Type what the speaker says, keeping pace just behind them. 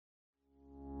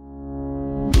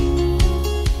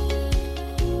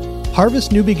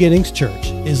Harvest New Beginnings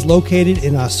Church is located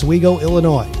in Oswego,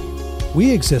 Illinois.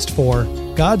 We exist for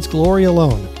God's glory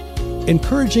alone,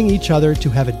 encouraging each other to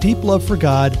have a deep love for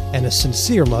God and a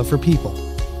sincere love for people.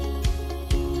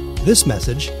 This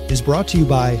message is brought to you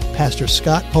by Pastor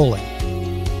Scott Poling.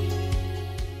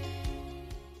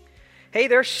 Hey,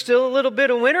 there's still a little bit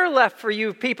of winter left for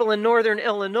you people in northern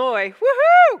Illinois.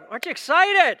 Woohoo! Aren't you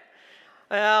excited?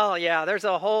 Well, yeah, there's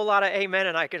a whole lot of amen,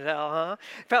 and I can tell,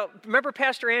 huh? Remember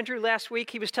Pastor Andrew last week?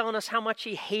 He was telling us how much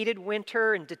he hated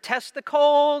winter and detests the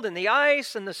cold and the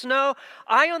ice and the snow.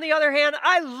 I, on the other hand,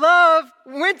 I love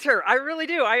winter. I really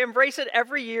do. I embrace it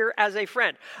every year as a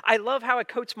friend. I love how it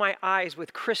coats my eyes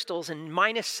with crystals in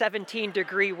minus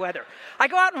 17-degree weather. I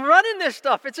go out and run in this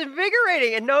stuff. It's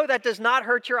invigorating. And no, that does not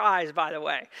hurt your eyes, by the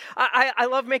way. I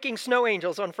love making snow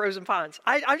angels on frozen ponds.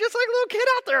 I'm just like a little kid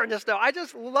out there in the snow. I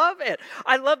just love it.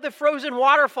 I love the frozen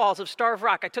waterfalls of Starved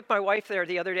Rock. I took my wife there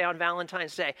the other day on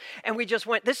Valentine's Day, and we just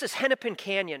went. This is Hennepin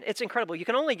Canyon. It's incredible. You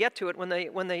can only get to it when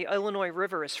the Illinois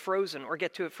River is frozen or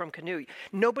get to it from canoe.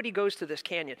 Nobody goes to this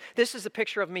canyon. This is a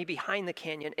picture of me behind the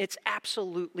canyon. It's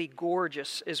absolutely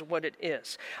gorgeous is what it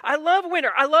is. I love winter.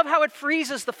 I love how it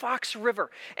freezes the Fox River.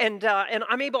 And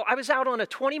I was out on a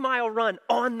 20-mile run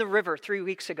on the river 3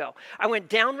 weeks ago. I went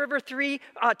down River 10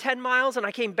 miles, and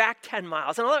I came back 10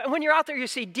 miles. And when you're out there, you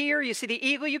see deer, you see the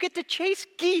eagle, you get to chase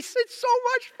geese. It's so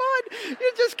much fun.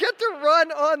 You just get to run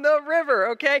on the river,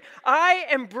 okay? I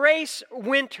embrace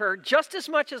winter just as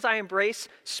much as I embrace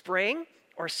spring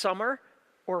or summer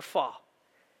or fall.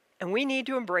 And we need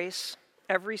to embrace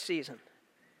every season,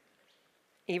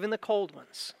 even the cold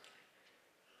ones,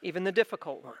 even the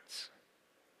difficult ones,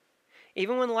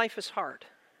 even when life is hard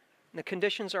and the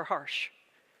conditions are harsh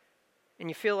and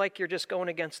you feel like you're just going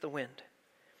against the wind.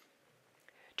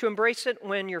 To embrace it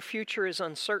when your future is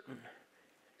uncertain.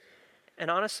 And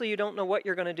honestly, you don't know what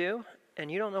you're going to do, and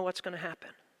you don't know what's going to happen.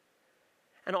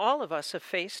 And all of us have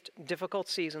faced difficult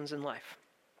seasons in life.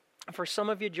 For some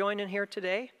of you joining here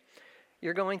today,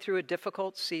 you're going through a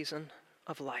difficult season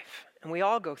of life. And we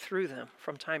all go through them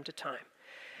from time to time.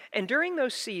 And during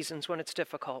those seasons when it's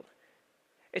difficult,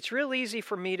 it's real easy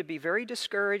for me to be very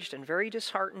discouraged and very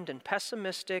disheartened and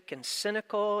pessimistic and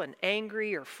cynical and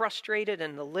angry or frustrated,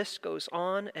 and the list goes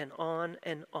on and on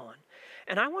and on.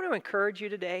 And I want to encourage you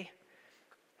today,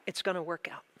 it's going to work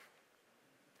out.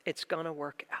 It's going to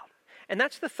work out. And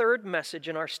that's the third message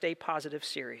in our Stay Positive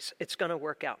series. It's going to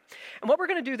work out. And what we're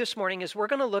going to do this morning is we're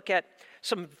going to look at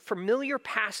some familiar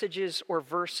passages or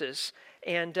verses.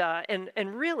 And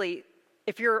really,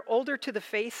 if you're older to the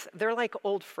faith, they're like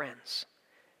old friends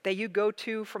that you go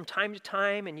to from time to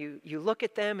time, and you look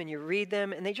at them and you read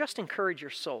them, and they just encourage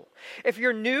your soul. If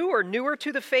you're new or newer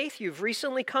to the faith, you've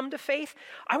recently come to faith,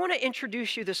 I want to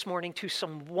introduce you this morning to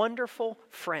some wonderful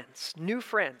friends, new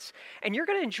friends. And you're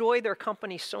going to enjoy their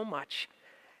company so much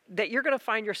that you're going to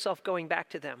find yourself going back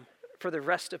to them for the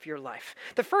rest of your life.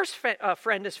 The first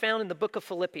friend is found in the book of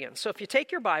Philippians. So if you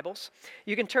take your Bibles,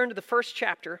 you can turn to the first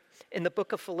chapter in the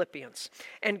book of Philippians.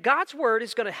 And God's word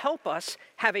is going to help us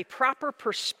have a proper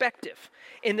perspective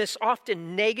in this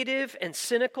often negative and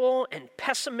cynical and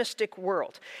pessimistic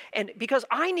world. And because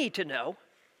I need to know,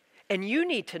 and you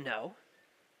need to know,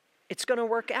 it's going to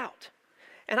work out.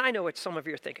 And I know what some of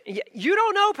you are thinking. You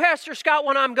don't know, Pastor Scott,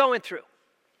 what I'm going through.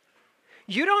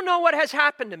 You don't know what has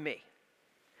happened to me.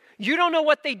 You don't know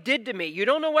what they did to me. You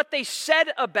don't know what they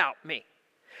said about me.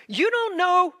 You don't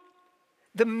know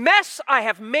the mess I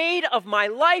have made of my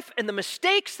life and the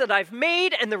mistakes that I've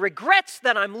made and the regrets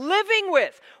that I'm living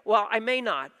with. Well, I may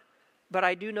not, but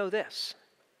I do know this.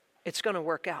 It's going to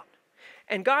work out.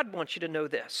 And God wants you to know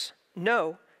this.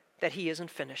 Know that He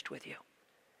isn't finished with you.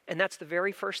 And that's the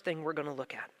very first thing we're going to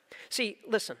look at. See,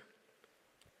 listen.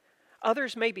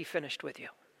 Others may be finished with you.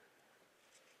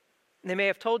 They may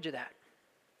have told you that.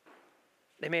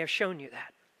 They may have shown you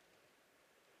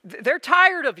that. They're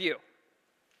tired of you.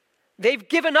 They've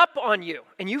given up on you,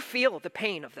 and you feel the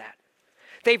pain of that.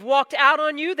 They've walked out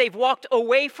on you. They've walked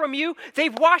away from you.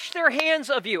 They've washed their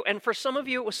hands of you. And for some of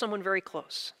you, it was someone very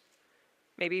close.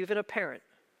 Maybe even a parent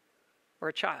or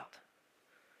a child.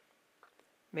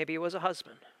 Maybe it was a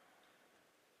husband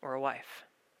or a wife.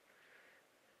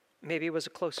 Maybe it was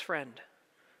a close friend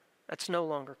that's no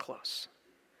longer close.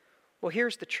 Well,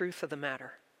 here's the truth of the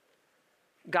matter.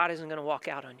 God isn't going to walk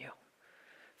out on you.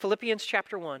 Philippians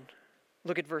chapter 1,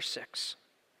 look at verse 6.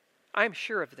 I am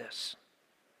sure of this,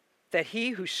 that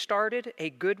He who started a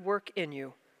good work in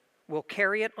you will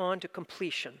carry it on to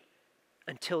completion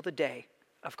until the day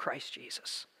of Christ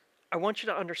Jesus. I want you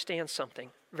to understand something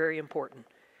very important.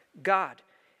 God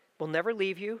will never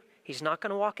leave you. He's not going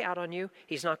to walk out on you.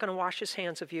 He's not going to wash his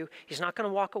hands of you. He's not going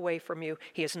to walk away from you.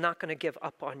 He is not going to give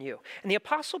up on you. And the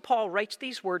Apostle Paul writes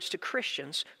these words to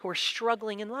Christians who are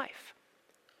struggling in life.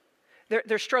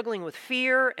 They're struggling with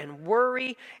fear and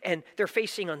worry, and they're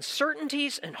facing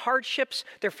uncertainties and hardships.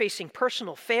 They're facing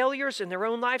personal failures in their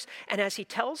own lives. And as he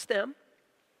tells them,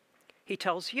 he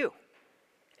tells you,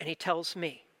 and he tells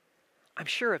me, I'm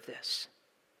sure of this.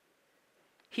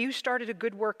 He who started a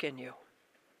good work in you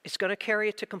is going to carry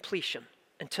it to completion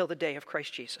until the day of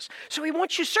Christ Jesus. So he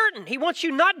wants you certain. He wants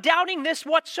you not doubting this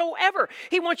whatsoever.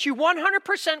 He wants you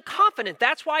 100% confident.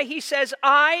 That's why he says,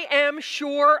 I am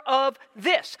sure of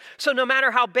this. So no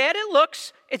matter how bad it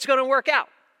looks, it's going to work out.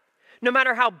 No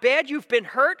matter how bad you've been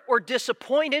hurt or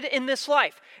disappointed in this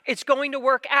life, it's going to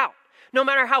work out. No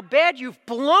matter how bad you've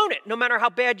blown it, no matter how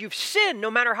bad you've sinned,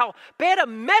 no matter how bad a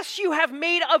mess you have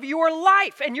made of your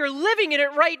life, and you're living in it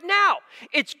right now,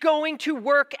 it's going to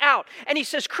work out. And he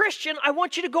says, Christian, I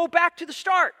want you to go back to the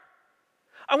start.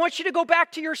 I want you to go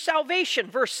back to your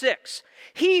salvation, verse 6.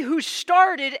 He who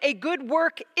started a good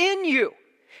work in you.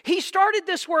 He started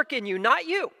this work in you, not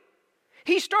you.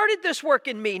 He started this work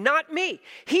in me, not me.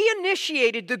 He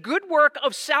initiated the good work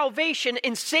of salvation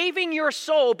in saving your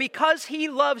soul because he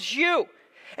loves you.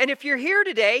 And if you're here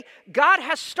today, God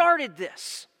has started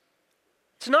this.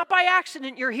 It's not by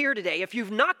accident you're here today. If you've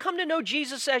not come to know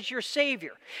Jesus as your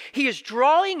Savior, he is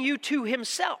drawing you to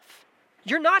himself.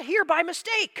 You're not here by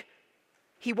mistake.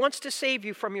 He wants to save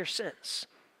you from your sins.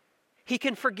 He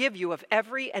can forgive you of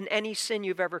every and any sin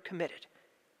you've ever committed.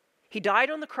 He died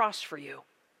on the cross for you.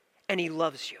 And he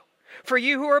loves you. For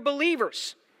you who are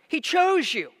believers, he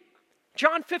chose you.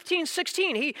 John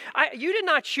 15:16, you did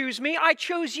not choose me, I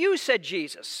chose you, said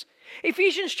Jesus.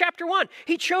 Ephesians chapter 1,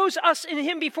 he chose us in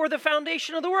him before the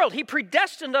foundation of the world. He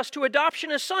predestined us to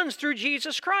adoption as sons through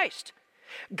Jesus Christ.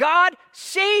 God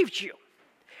saved you.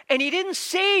 And he didn't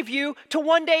save you to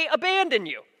one day abandon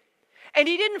you. And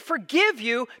he didn't forgive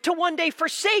you to one day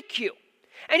forsake you.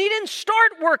 And he didn't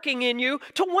start working in you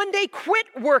to one day quit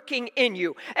working in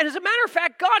you. And as a matter of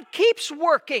fact, God keeps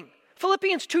working.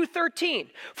 Philippians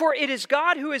 2:13, for it is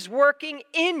God who is working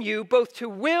in you both to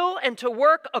will and to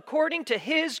work according to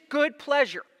his good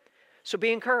pleasure. So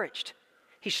be encouraged.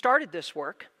 He started this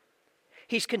work.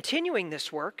 He's continuing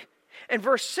this work. And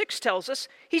verse 6 tells us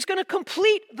he's going to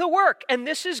complete the work. And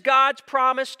this is God's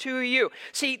promise to you.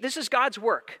 See, this is God's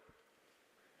work.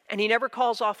 And he never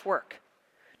calls off work.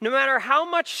 No matter how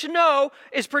much snow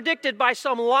is predicted by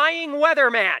some lying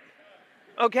weatherman,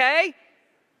 okay?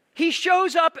 He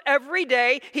shows up every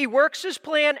day. He works his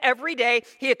plan every day.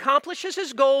 He accomplishes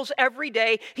his goals every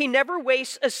day. He never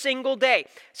wastes a single day.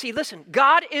 See, listen,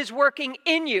 God is working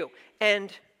in you,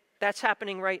 and that's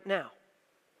happening right now.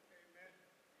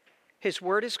 His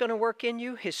word is going to work in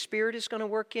you. His spirit is going to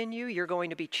work in you. You're going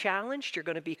to be challenged. You're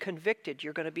going to be convicted.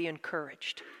 You're going to be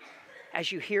encouraged.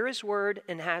 As you hear his word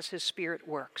and as his spirit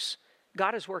works,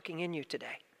 God is working in you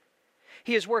today.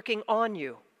 He is working on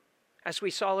you, as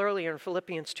we saw earlier in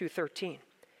Philippians 2:13.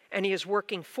 And he is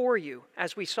working for you,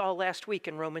 as we saw last week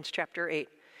in Romans chapter 8.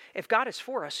 If God is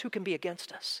for us, who can be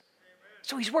against us? Amen.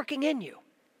 So he's working in you,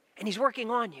 and he's working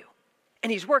on you,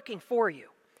 and he's working for you.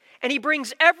 And he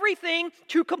brings everything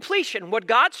to completion. What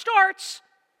God starts,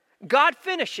 God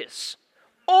finishes.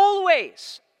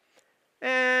 Always.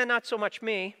 Not so much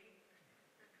me.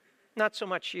 Not so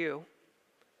much you.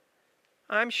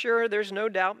 I'm sure there's no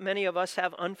doubt many of us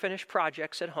have unfinished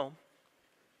projects at home.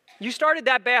 You started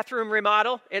that bathroom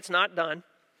remodel, it's not done.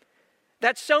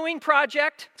 That sewing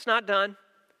project, it's not done.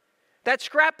 That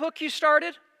scrapbook you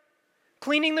started,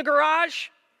 cleaning the garage,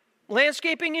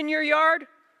 landscaping in your yard,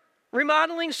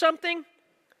 remodeling something,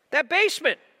 that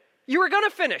basement, you were going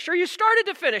to finish, or you started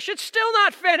to finish, it's still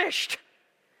not finished.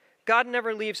 God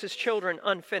never leaves his children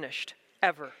unfinished,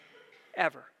 ever,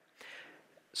 ever.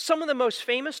 Some of the most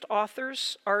famous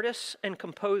authors, artists, and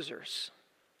composers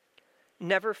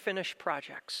never finished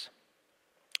projects.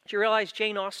 Do you realize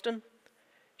Jane Austen?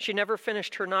 She never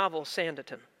finished her novel,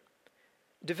 Sanditon.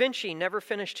 Da Vinci never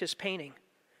finished his painting,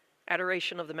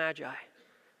 Adoration of the Magi.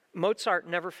 Mozart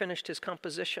never finished his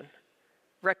composition,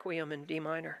 Requiem in D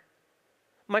minor.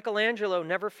 Michelangelo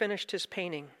never finished his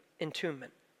painting,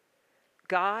 Entombment.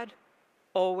 God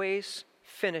always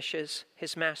finishes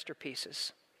his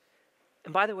masterpieces.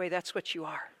 And by the way, that's what you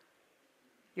are.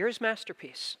 You're his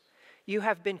masterpiece. You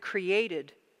have been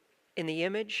created in the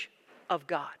image of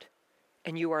God.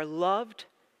 And you are loved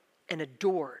and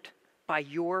adored by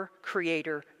your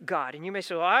creator, God. And you may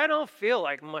say, well, I don't feel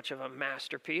like much of a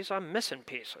masterpiece. I'm missing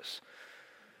pieces.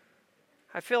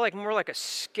 I feel like more like a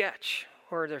sketch,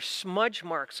 or there's smudge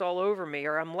marks all over me,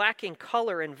 or I'm lacking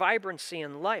color and vibrancy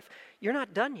in life. you're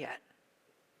not done yet.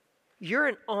 You're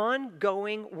an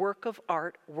ongoing work of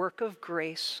art, work of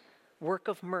grace, work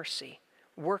of mercy,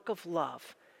 work of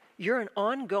love. You're an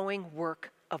ongoing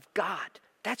work of God.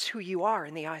 That's who you are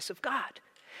in the eyes of God.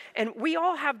 And we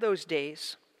all have those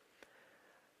days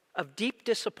of deep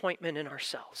disappointment in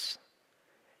ourselves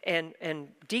and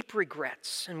deep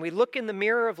regrets. And we look in the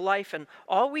mirror of life and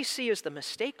all we see is the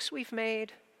mistakes we've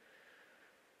made.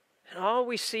 And all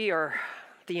we see are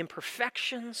the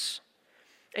imperfections.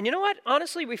 And you know what?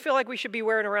 Honestly, we feel like we should be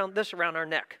wearing around our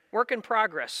neck. Work in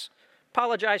progress.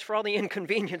 Apologize for all the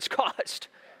inconvenience caused.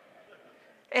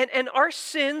 And our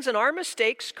sins and our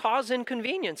mistakes cause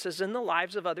inconveniences in the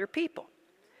lives of other people.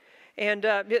 And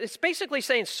it's basically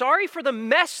saying, sorry for the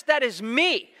mess that is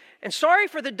me, and sorry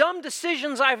for the dumb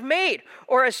decisions I've made.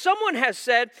 Or as someone has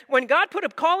said, when God put a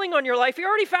calling on your life, He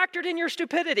already factored in your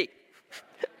stupidity.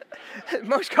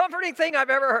 Most comforting thing I've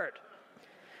ever heard.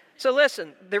 So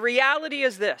listen, the reality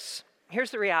is this.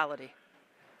 Here's the reality.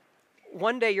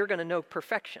 One day you're going to know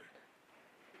perfection.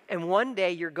 And one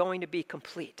day you're going to be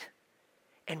complete.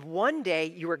 And one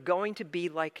day you are going to be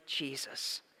like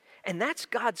Jesus. And that's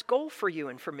God's goal for you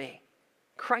and for me.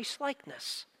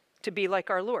 Christ-likeness, to be like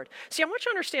our Lord. See, I want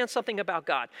you to understand something about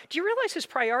God. Do you realize His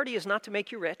priority is not to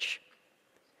make you rich?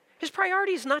 His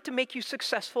priority is not to make you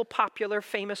successful, popular,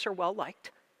 famous, or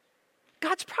well-liked.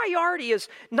 God's priority is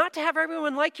not to have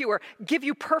everyone like you or give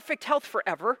you perfect health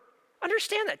forever.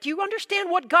 Understand that. Do you understand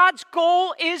what God's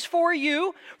goal is for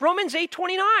you? Romans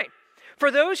 8:29. For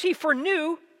those He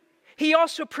foreknew, He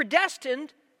also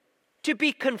predestined to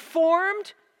be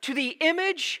conformed to the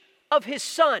image of His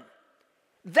Son.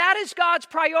 That is God's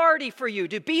priority for you,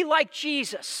 to be like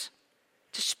Jesus.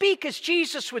 To speak as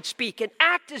Jesus would speak and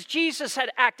act as Jesus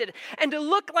had acted and to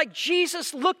look like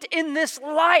Jesus looked in this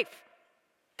life.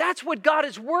 That's what God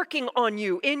is working on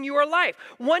you in your life.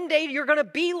 One day you're going to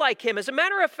be like Him. As a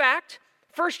matter of fact,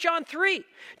 1 John 3,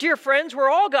 dear friends, we're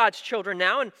all God's children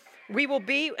now, and we will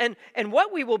be, and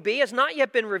what we will be has not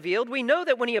yet been revealed. We know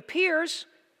that when He appears,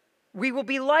 we will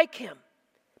be like Him,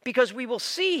 because we will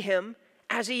see Him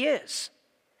as He is.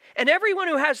 And everyone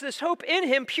who has this hope in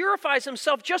Him purifies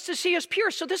himself just as He is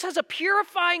pure. So this has a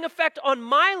purifying effect on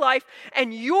my life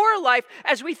and your life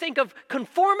as we think of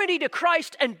conformity to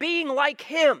Christ and being like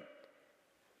Him.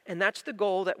 And that's the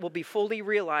goal that will be fully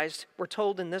realized, we're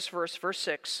told in this verse, verse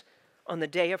 6, on the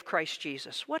day of Christ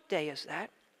Jesus. What day is that?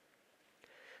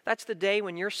 That's the day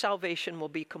when your salvation will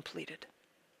be completed.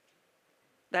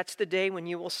 That's the day when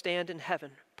you will stand in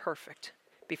heaven, perfect,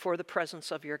 before the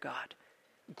presence of your God,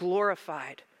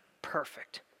 glorified,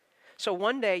 perfect. So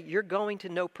one day you're going to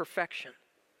know perfection.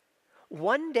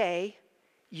 One day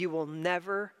you will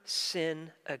never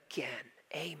sin again.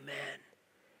 Amen.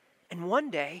 And one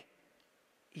day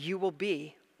you will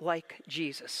be like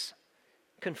Jesus,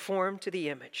 conformed to the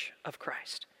image of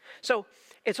Christ. So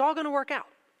it's all going to work out.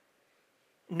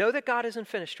 Know that God isn't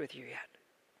finished with you yet.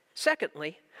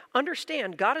 Secondly,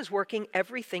 understand God is working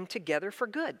everything together for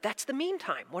good. That's the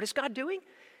meantime. What is God doing?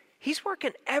 He's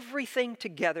working everything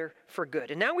together for good.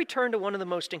 And now we turn to one of the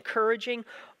most encouraging,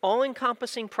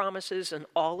 all-encompassing promises in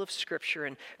all of Scripture.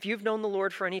 And if you've known the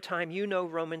Lord for any time, you know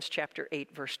Romans chapter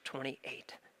 8, verse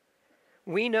 28.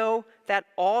 We know that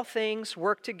all things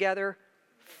work together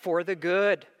for the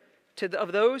good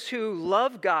of those who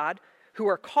love God, who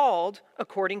are called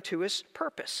according to His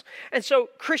purpose. And so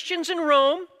Christians in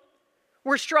Rome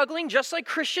were struggling just like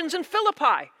Christians in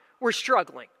Philippi were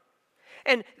struggling.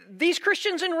 And these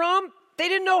Christians in Rome, they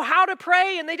didn't know how to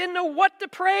pray, and they didn't know what to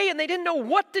pray, and they didn't know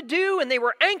what to do, and they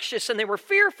were anxious, and they were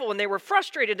fearful, and they were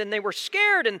frustrated, and they were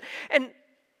scared, and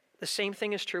the same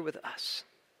thing is true with us.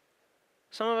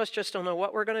 Some of us just don't know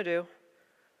what we're going to do.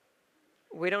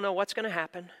 We don't know what's going to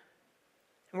happen,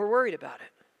 and we're worried about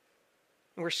it.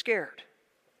 And we're scared.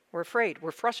 We're afraid.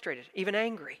 We're frustrated, even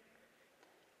angry.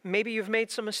 Maybe you've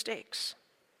made some mistakes.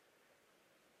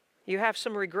 You have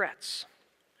some regrets.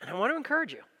 And I want to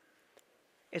encourage you.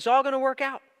 It's all going to work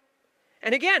out.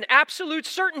 And again, absolute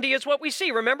certainty is what we see.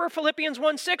 Remember Philippians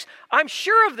 1:6? I'm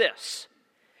sure of this.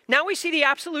 Now we see the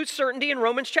absolute certainty in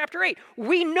Romans chapter 8.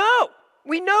 We know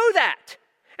that.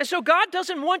 And so God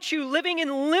doesn't want you living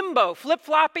in limbo,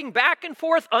 flip-flopping back and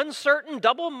forth, uncertain,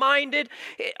 double-minded,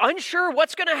 unsure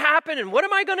what's going to happen and what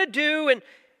am I going to do? And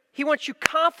He wants you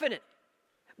confident,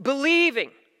 believing,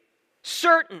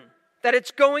 certain that it's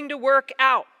going to work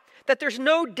out. That there's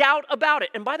no doubt about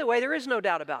it. And by the way, there is no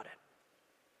doubt about it.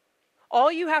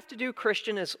 All you have to do,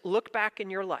 Christian, is look back in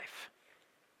your life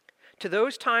to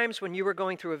those times when you were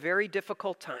going through a very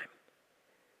difficult time,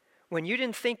 when you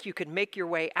didn't think you could make your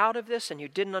way out of this and you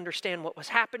didn't understand what was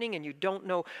happening and you don't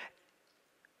know,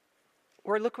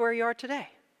 or look where you are today.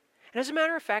 And as a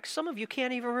matter of fact, some of you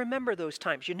can't even remember those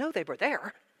times. You know they were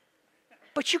there,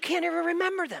 but you can't even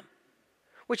remember them,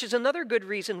 which is another good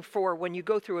reason for when you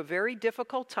go through a very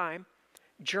difficult time,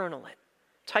 journal it.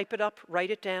 Type it up,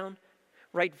 write it down,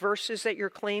 write verses that you're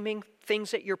claiming,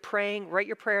 things that you're praying, write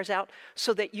your prayers out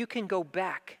so that you can go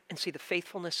back and see the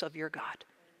faithfulness of your God.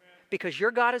 Because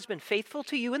your God has been faithful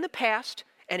to you in the past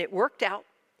and it worked out.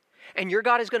 And your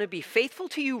God is going to be faithful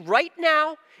to you right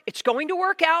now. It's going to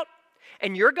work out.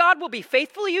 And your God will be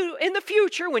faithful to you in the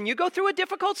future when you go through a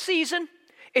difficult season.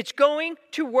 It's going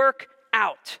to work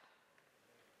out.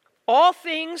 All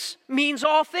things means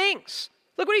all things.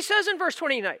 Look what he says in verse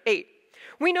 28.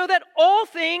 We know that all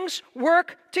things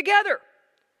work together.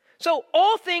 So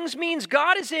all things means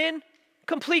God is in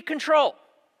complete control.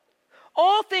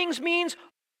 All things means all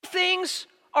things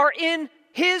are in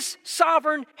his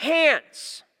sovereign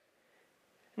hands.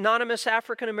 Anonymous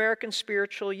African-American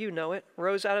spiritual, you know it,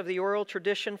 rose out of the oral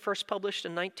tradition, first published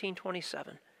in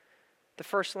 1927. The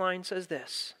first line says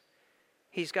this: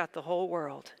 he's got the whole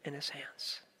world in his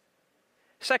hands.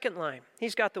 Second line,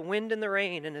 he's got the wind and the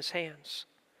rain in his hands.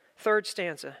 Third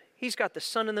stanza, he's got the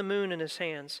sun and the moon in his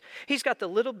hands. He's got the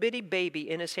little bitty baby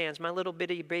in his hands. My little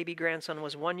bitty baby grandson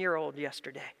was 1 year old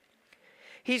yesterday.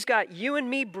 He's got you and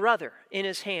me, brother, in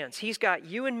his hands. He's got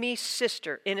you and me,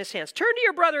 sister, in his hands. Turn to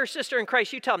your brother or sister in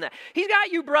Christ. You tell him that. He's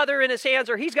got you, brother, in his hands,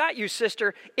 or he's got you,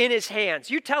 sister, in his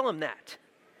hands. You tell him that.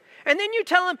 And then you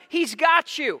tell him he's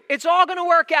got you. It's all going to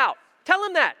work out. Tell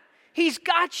him that. He's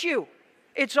got you.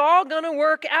 It's all going to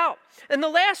work out. And the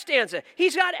last stanza,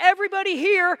 he's got everybody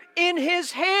here in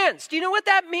his hands. Do you know what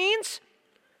that means?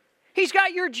 He's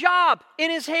got your job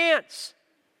in his hands.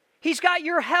 He's got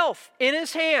your health in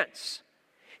his hands.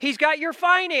 He's got your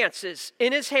finances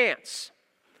in his hands.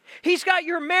 He's got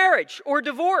your marriage or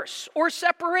divorce or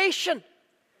separation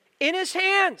in his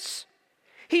hands.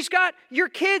 He's got your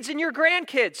kids and your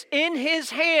grandkids in his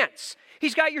hands.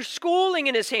 He's got your schooling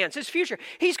in his hands, his future.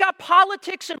 He's got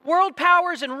politics and world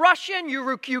powers and Russia and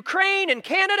Ukraine and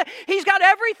Canada. He's got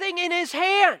everything in his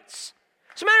hands.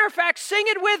 As a matter of fact, sing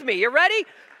it with me. You ready?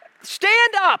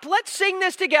 Stand up. Let's sing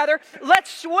this together. Let's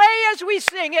sway as we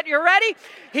sing it. You ready?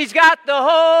 He's got the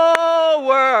whole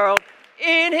world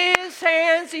in his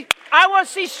hands. I want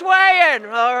to see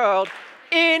swaying world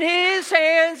in his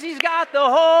hands. He's got the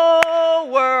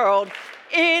whole world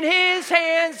in his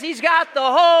hands. He's got the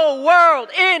whole world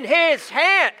in his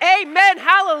hand. Amen.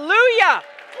 Hallelujah.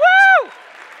 Woo!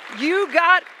 You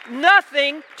got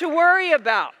nothing to worry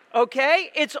about, okay?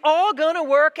 It's all going to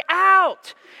work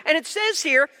out. And it says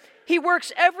here, he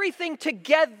works everything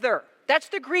together. That's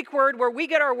the Greek word where we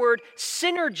get our word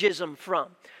synergism from.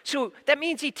 So that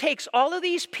means he takes all of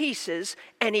these pieces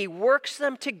and he works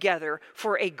them together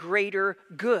for a greater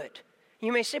good.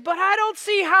 You may say, but I don't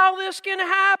see how this can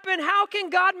happen. How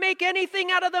can God make anything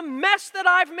out of the mess that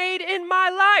I've made in my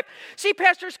life? See,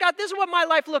 Pastor Scott, this is what my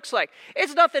life looks like.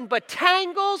 It's nothing but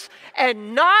tangles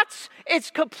and knots. It's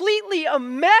completely a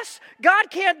mess. God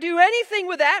can't do anything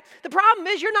with that. The problem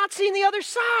is you're not seeing the other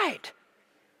side.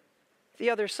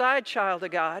 The other side, child of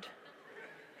God,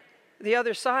 the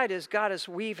other side is God is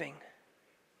weaving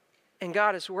and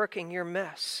God is working your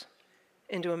mess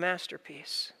into a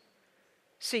masterpiece.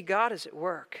 See, God is at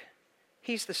work.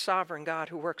 He's the sovereign God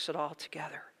who works it all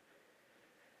together.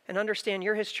 And understand,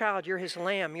 you're his child, you're his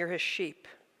lamb, you're his sheep.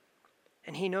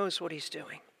 And he knows what he's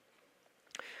doing.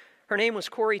 Her name was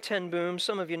Corrie ten Boom.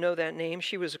 Some of you know that name.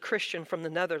 She was a Christian from the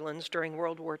Netherlands during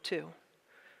World War II.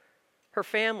 Her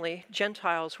family,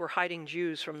 Gentiles, were hiding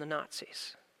Jews from the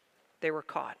Nazis. They were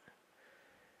caught.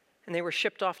 And they were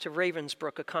shipped off to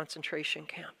Ravensbrück, a concentration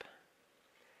camp.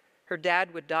 Her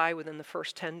dad would die within the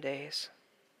first 10 days.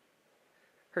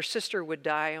 Her sister would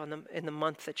die in the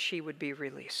month that she would be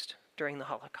released during the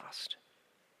Holocaust.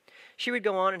 She would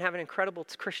go on and have an incredible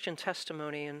Christian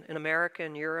testimony in America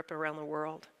and Europe, around the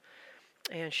world.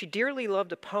 And she dearly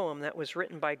loved a poem that was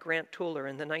written by Grant Tuller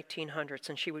in the 1900s,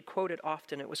 and she would quote it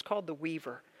often. It was called The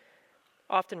Weaver,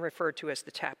 often referred to as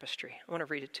the tapestry. I want to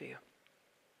read it to you.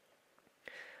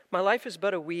 My life is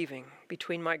but a weaving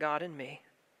between my God and me.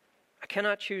 I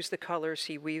cannot choose the colors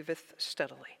he weaveth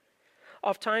steadily.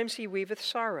 Ofttimes he weaveth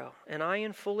sorrow, and I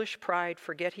in foolish pride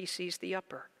forget he sees the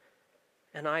upper,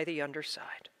 and I the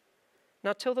underside.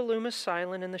 Not till the loom is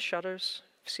silent and the shutters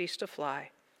cease to fly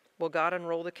will God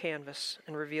unroll the canvas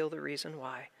and reveal the reason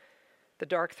why. The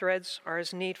dark threads are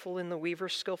as needful in the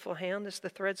weaver's skillful hand as the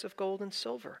threads of gold and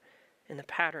silver in the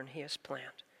pattern he has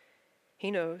planned.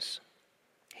 He knows,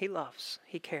 he loves,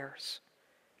 he cares.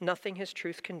 Nothing his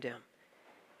truth can dim.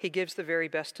 He gives the very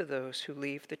best to those who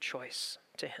leave the choice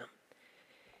to him.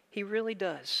 He really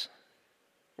does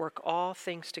work all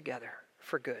things together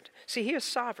for good. See, he is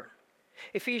sovereign.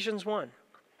 Ephesians 1.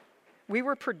 We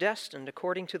were predestined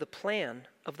according to the plan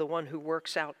of the one who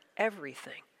works out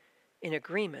everything in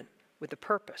agreement with the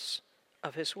purpose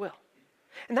of his will.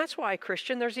 And that's why,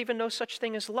 Christian, there's even no such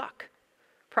thing as luck.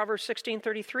 Proverbs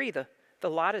 16:33, the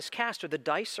lot is cast, or the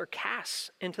dice are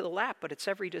cast into the lap, but its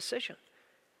every decision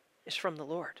is from the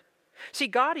Lord. See,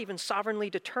 God even sovereignly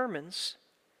determines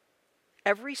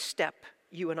every step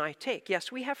you and I take.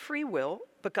 Yes, we have free will,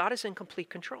 but God is in complete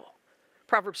control.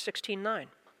 Proverbs 16:9,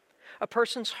 a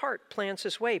person's heart plans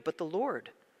his way, but the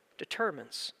Lord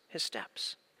determines his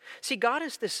steps. See, God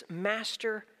is this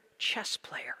master chess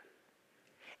player.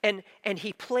 And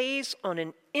he plays on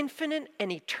an infinite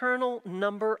and eternal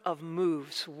number of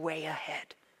moves way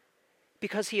ahead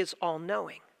because he is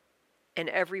all-knowing and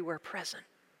everywhere present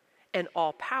and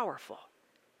all-powerful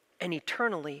and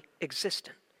eternally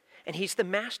existent. And he's the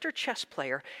master chess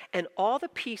player, and all the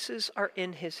pieces are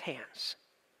in his hands,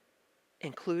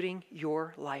 including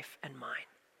your life and mine.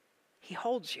 He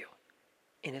holds you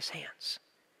in his hands.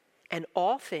 And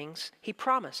all things he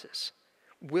promises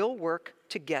will work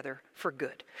together for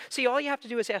good. See, all you have to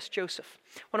do is ask Joseph.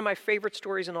 One of my favorite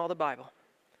stories in all the Bible.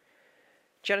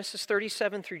 Genesis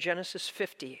 37 through Genesis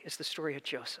 50 is the story of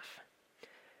Joseph.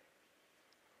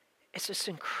 It's this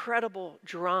incredible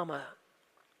drama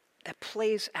that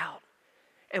plays out.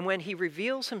 And when he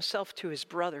reveals himself to his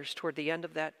brothers toward the end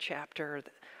of that chapter,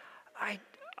 I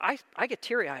get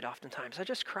teary-eyed oftentimes. I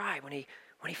just cry when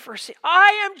he first says,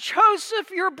 I am Joseph,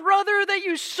 your brother that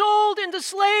you sold into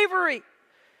slavery.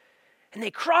 And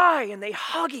they cry and they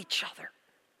hug each other.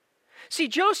 See,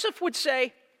 Joseph would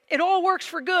say, it all works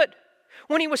for good.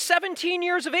 When he was 17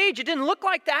 years of age, it didn't look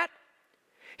like that.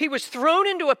 He was thrown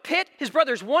into a pit. His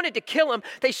brothers wanted to kill him.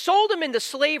 They sold him into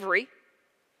slavery.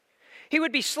 He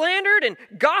would be slandered and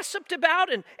gossiped about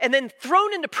and then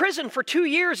thrown into prison for 2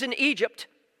 years in Egypt.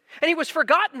 And he was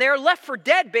forgotten there, left for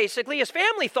dead, basically. His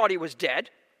family thought he was dead.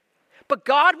 But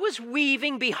God was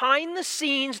weaving behind the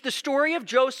scenes the story of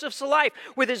Joseph's life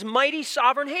with his mighty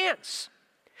sovereign hands.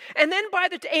 And then by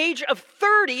the age of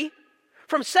 30,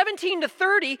 from 17 to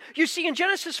 30, you see in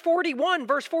Genesis 41,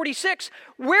 verse 46,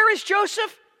 where is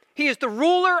Joseph? He is the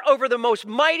ruler over the most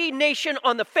mighty nation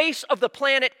on the face of the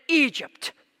planet,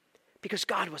 Egypt. Because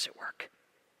God was at work,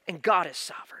 and God is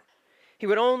sovereign. He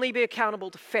would only be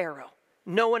accountable to Pharaoh.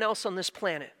 No one else on this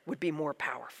planet would be more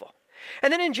powerful.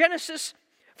 And then in Genesis,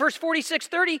 verse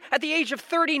 46-30, at the age of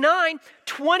 39,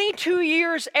 22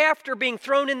 years after being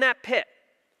thrown in that pit,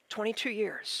 22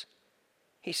 years,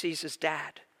 he sees his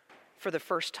dad for the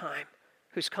first time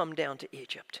who's come down to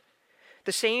Egypt.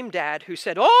 The same dad who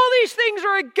said, all these things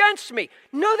are against me.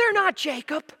 No, they're not,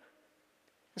 Jacob.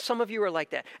 And some of you are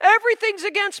like that. Everything's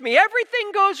against me.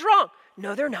 Everything goes wrong.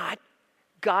 No, they're not.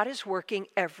 God is working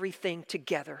everything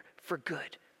together for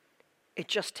good. It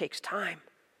just takes time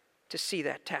to see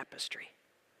that tapestry.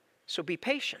 So be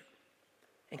patient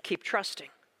and keep trusting.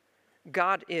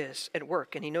 God is at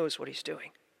work and he knows what he's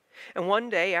doing. And one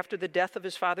day after the death of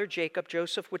his father Jacob,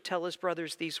 Joseph would tell his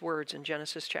brothers these words in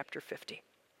Genesis chapter 50.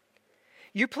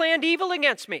 You planned evil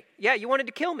against me. Yeah, you wanted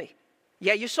to kill me.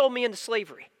 Yeah, you sold me into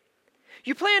slavery.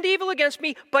 You planned evil against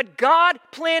me, but God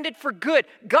planned it for good.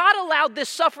 God allowed this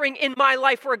suffering in my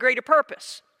life for a greater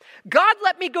purpose. God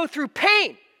let me go through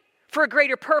pain for a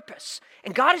greater purpose.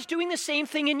 And God is doing the same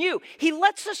thing in you. He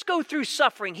lets us go through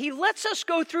suffering. He lets us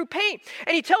go through pain.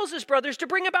 And he tells his brothers to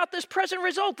bring about this present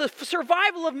result, the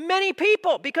survival of many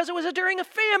people, because it was during a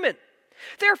famine.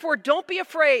 Therefore, don't be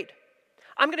afraid.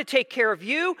 I'm going to take care of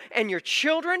you and your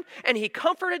children. And he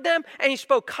comforted them and he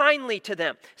spoke kindly to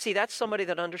them. See, that's somebody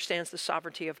that understands the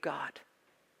sovereignty of God.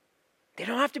 They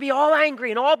don't have to be all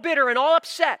angry and all bitter and all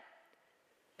upset.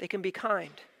 They can be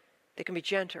kind. They can be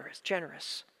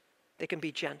generous. They can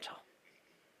be gentle.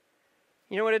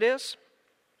 You know what it is?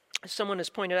 As someone has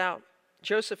pointed out,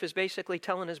 Joseph is basically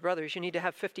telling his brothers, you need to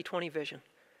have 50-20 vision.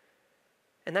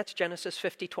 And that's Genesis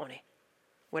 50-20.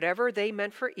 Whatever they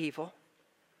meant for evil,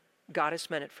 God has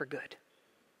meant it for good.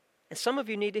 And some of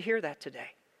you need to hear that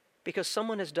today because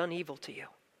someone has done evil to you.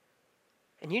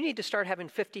 And you need to start having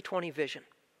 50-20 vision.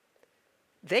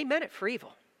 They meant it for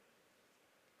evil.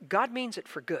 God means it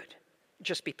for good.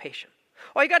 Just be patient.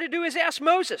 All you got to do is ask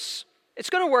Moses. It's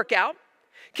going to work out.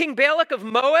 King Balak of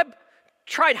Moab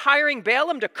tried hiring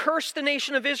Balaam to curse the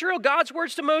nation of Israel. God's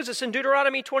words to Moses in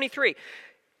Deuteronomy 23.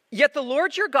 Yet the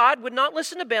Lord your God would not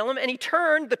listen to Balaam, and he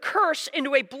turned the curse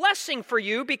into a blessing for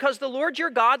you because the Lord your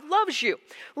God loves you.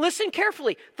 Listen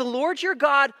carefully. The Lord your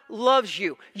God loves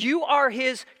you. You are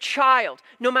his child.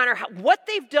 No matter what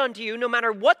they've done to you, no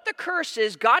matter what the curse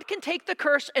is, God can take the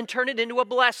curse and turn it into a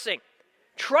blessing.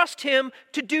 Trust him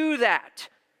to do that.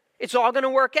 It's all going to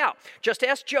work out. Just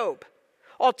ask Job.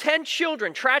 All 10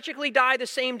 children tragically die the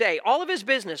same day. All of his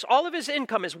business, all of his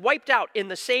income is wiped out in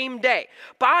the same day.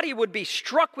 Body would be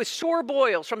struck with sore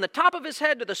boils from the top of his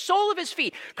head to the sole of his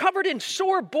feet, covered in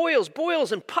sore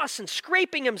boils and pus, and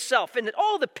scraping himself, and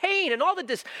all the pain and all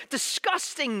the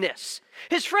disgustingness.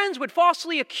 His friends would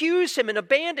falsely accuse him and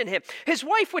abandon him. His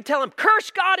wife would tell him, curse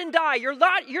God and die. You're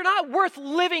not worth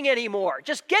living anymore.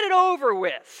 Just get it over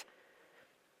with.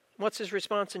 What's his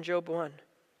response in Job 1?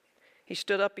 He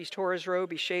stood up, he tore his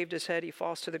robe, he shaved his head, he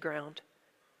falls to the ground.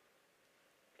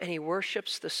 And he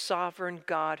worships the sovereign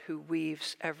God who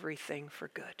weaves everything for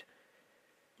good.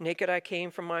 Naked I came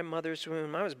from my mother's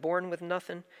womb. I was born with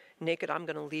nothing. Naked I'm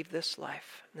going to leave this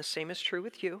life. And the same is true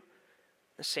with you.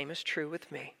 The same is true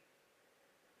with me.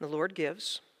 The Lord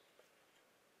gives,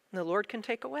 and the Lord can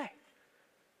take away.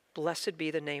 Blessed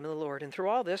be the name of the Lord. And through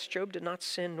all this, Job did not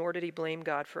sin, nor did he blame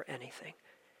God for anything.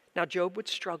 Now, Job would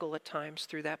struggle at times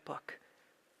through that book,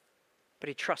 but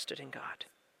he trusted in God.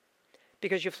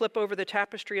 Because you flip over the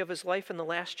tapestry of his life in the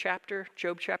last chapter,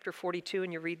 Job chapter 42,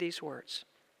 and you read these words.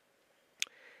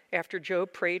 After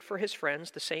Job prayed for his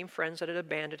friends, the same friends that had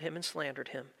abandoned him and slandered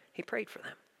him, he prayed for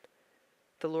them.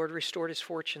 The Lord restored his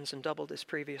fortunes and doubled his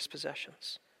previous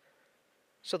possessions.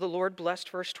 So the Lord blessed,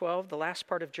 verse 12, the last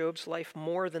part of Job's life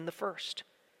more than the first.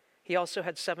 He also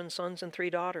had 7 sons and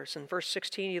 3 daughters. In verse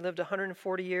 16, he lived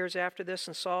 140 years after this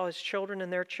and saw his children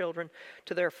and their children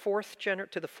to the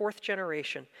fourth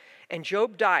generation. And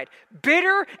Job died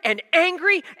bitter and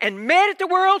angry and mad at the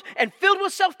world and filled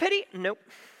with self-pity. Nope.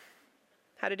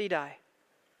 How did he die?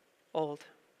 Old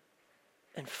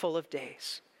and full of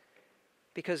days.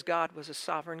 Because God was a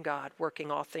sovereign God working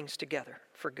all things together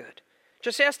for good.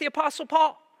 Just ask the Apostle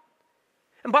Paul.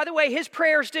 And by the way, his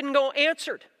prayers didn't go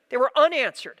answered. They were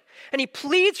unanswered. And he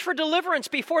pleads for deliverance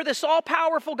before this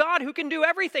all-powerful God who can do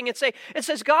everything and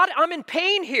says, God, I'm in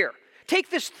pain here. Take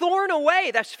this thorn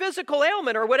away, this physical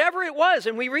ailment or whatever it was.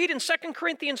 And we read in 2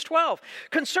 Corinthians 12,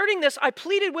 concerning this, I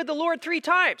pleaded with the Lord 3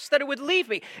 times that it would leave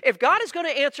me. If God is going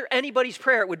to answer anybody's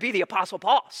prayer, it would be the Apostle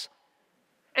Paul's.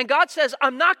 And God says,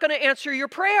 I'm not going to answer your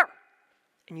prayer.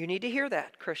 And you need to hear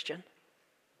that, Christian.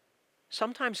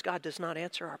 Sometimes God does not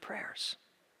answer our prayers,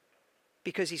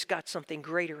 because he's got something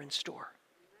greater in store.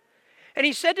 And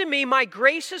he said to me, my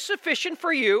grace is sufficient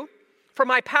for you, for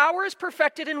my power is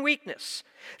perfected in weakness.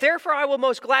 Therefore, I will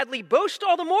most gladly boast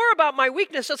all the more about my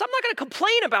weaknesses. I'm not going to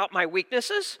complain about my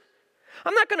weaknesses.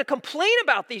 I'm not going to complain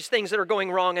about these things that are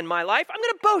going wrong in my life. I'm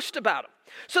going to boast about them,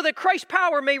 so that Christ's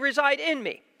power may reside in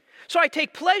me. So I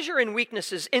take pleasure in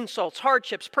weaknesses, insults,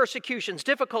 hardships, persecutions,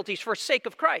 difficulties for sake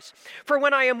of Christ. For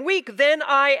when I am weak, then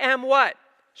I am what?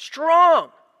 Strong.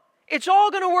 It's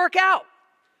all going to work out.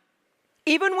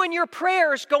 Even when your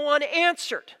prayers go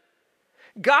unanswered,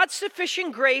 God's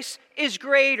sufficient grace is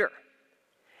greater.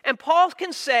 And Paul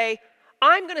can say,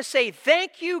 I'm going to say,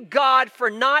 thank you, God, for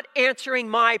not answering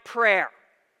my prayer.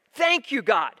 Thank you,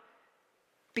 God.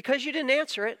 Because you didn't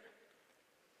answer it,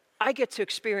 I get to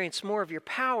experience more of your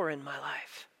power in my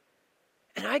life.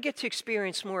 And I get to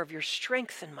experience more of your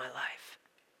strength in my life.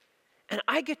 And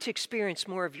I get to experience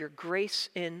more of your grace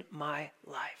in my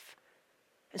life.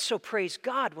 And so praise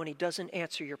God when he doesn't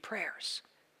answer your prayers,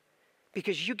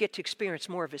 because you get to experience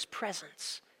more of his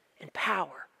presence and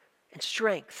power and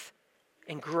strength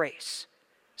and grace.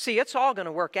 See, it's all going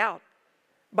to work out.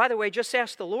 By the way, just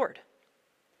ask the Lord,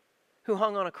 who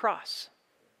hung on a cross,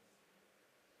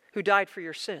 who died for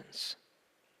your sins,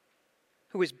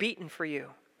 who was beaten for you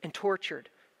and tortured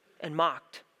and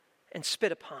mocked and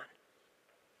spit upon.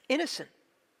 Innocent.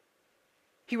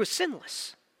 He was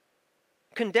sinless.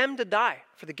 Condemned to die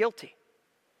for the guilty,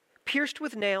 pierced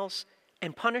with nails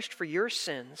and punished for your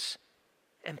sins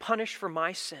and punished for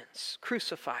my sins,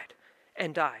 crucified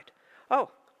and died.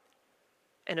 Oh,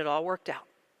 and it all worked out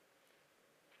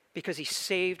because he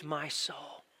saved my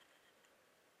soul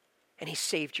and he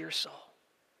saved your soul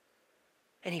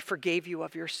and he forgave you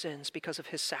of your sins because of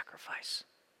his sacrifice.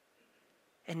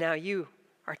 And now you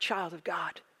are a child of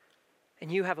God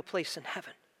and you have a place in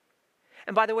heaven.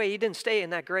 And by the way, he didn't stay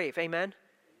in that grave, amen?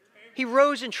 He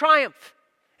rose in triumph,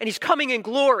 and he's coming in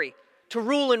glory to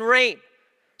rule and reign.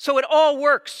 So it all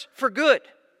works for good.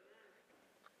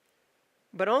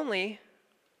 But only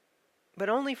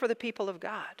for the people of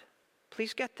God.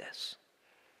 Please get this.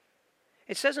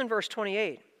 It says in verse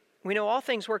 28, we know all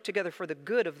things work together for the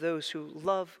good of those who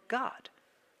love God,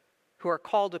 who are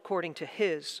called according to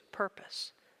his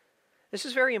purpose. This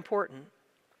is very important.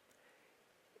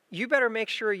 You better make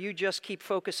sure you just keep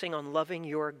focusing on loving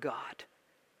your God.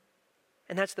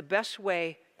 And that's the best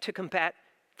way to combat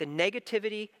the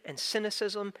negativity and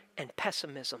cynicism and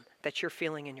pessimism that you're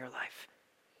feeling in your life.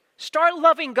 Start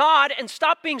loving God and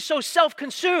stop being so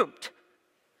self-consumed.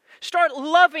 Start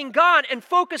loving God and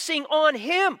focusing on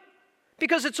Him,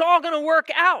 because it's all going to work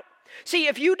out. See,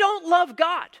 if you don't love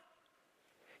God,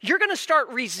 you're going to start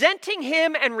resenting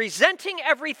Him and resenting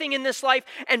everything in this life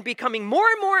and becoming more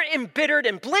and more embittered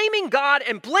and blaming God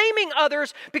and blaming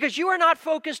others because you are not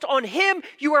focused on Him.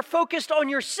 You are focused on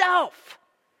yourself.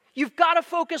 You've got to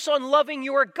focus on loving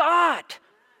your God.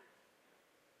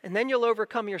 And then you'll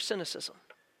overcome your cynicism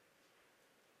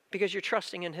because you're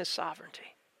trusting in His sovereignty.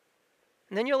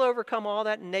 And then you'll overcome all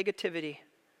that negativity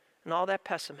and all that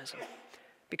pessimism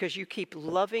because you keep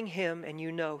loving Him and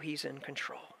you know He's in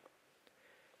control.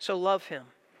 So love Him.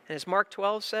 And as Mark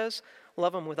 12 says,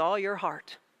 love Him with all your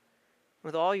heart,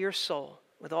 with all your soul,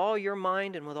 with all your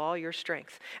mind, and with all your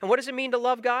strength. And what does it mean to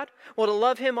love God? Well, to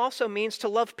love Him also means to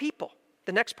love people.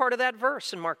 The next part of that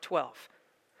verse in Mark 12.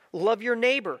 Love your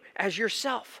neighbor as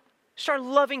yourself. Start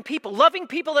loving people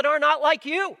that are not like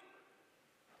you.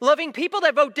 Loving people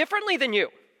that vote differently than you.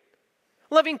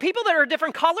 Loving people that are a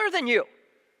different color than you.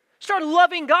 Start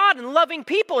loving God and loving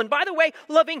people. And by the way,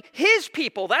 loving His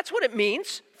people. That's what it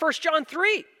means. 1 John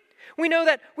 3. We know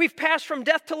that we've passed from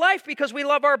death to life because we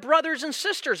love our brothers and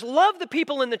sisters. Love the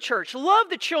people in the church. Love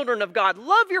the children of God.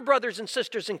 Love your brothers and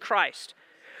sisters in Christ.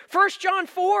 1 John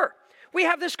 4. We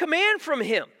have this command from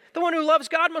Him. The one who loves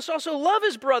God must also love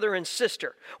his brother and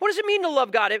sister. What does it mean to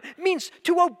love God? It means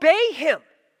to obey Him.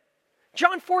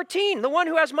 John 14, the one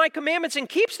who has my commandments and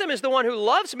keeps them is the one who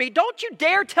loves me. Don't you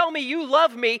dare tell me you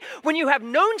love me when you have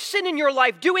known sin in your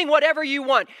life doing whatever you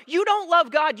want. You don't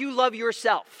love God, you love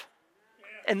yourself.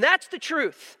 And that's the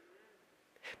truth.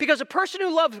 Because a person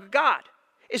who loves God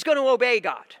is going to obey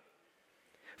God.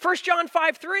 1 John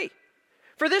 5:3.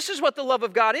 For this is what the love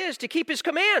of God is, to keep His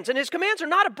commands. And His commands are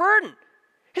not a burden.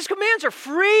 His commands are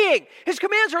freeing. His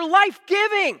commands are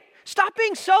life-giving. Stop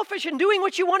being selfish and doing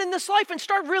what you want in this life and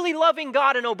start really loving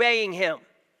God and obeying Him.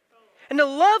 And to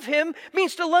love Him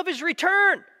means to love His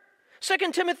return. 2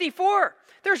 Timothy 4,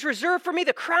 there's reserved for me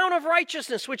the crown of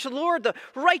righteousness, which the Lord, the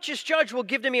righteous judge, will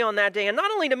give to me on that day. And not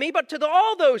only to me, but to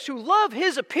all those who love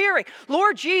His appearing.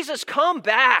 Lord Jesus, come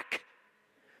back.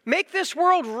 Make this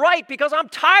world right because I'm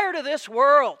tired of this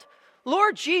world.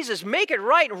 Lord Jesus, make it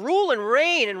right and rule and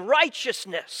reign in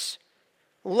righteousness.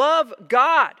 Love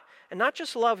God. And not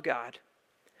just love God,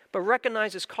 but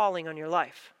recognize His calling on your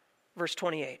life. Verse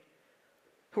 28,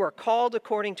 who are called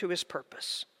according to His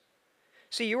purpose.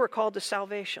 See, you are called to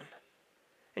salvation.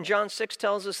 And John 6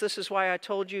 tells us, this is why I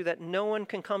told you that no one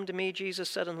can come to me, Jesus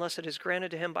said, unless it is granted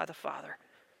to him by the Father.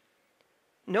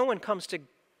 No one comes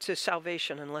to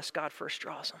salvation unless God first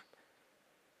draws them.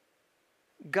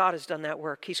 God has done that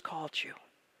work. He's called you.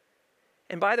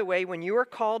 And by the way, when you are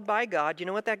called by God, you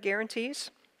know what that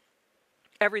guarantees?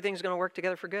 Everything's going to work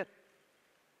together for good.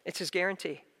 It's His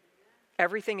guarantee.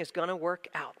 Everything is going to work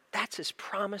out. That's His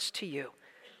promise to you.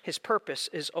 His purpose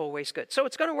is always good. So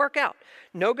it's going to work out.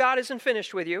 Know God isn't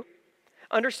finished with you.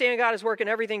 Understand God is working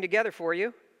everything together for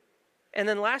you. And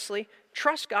then lastly,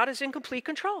 trust God is in complete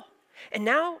control. And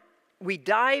now we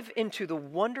dive into the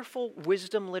wonderful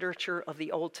wisdom literature of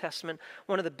the Old Testament,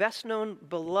 one of the best known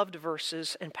beloved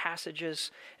verses and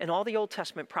passages in all the Old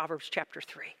Testament, Proverbs chapter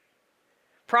 3.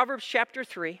 Proverbs chapter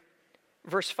 3,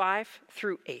 verse 5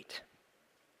 through 8.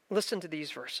 Listen to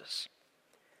these verses.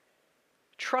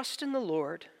 Trust in the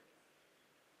Lord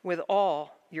with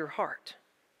all your heart,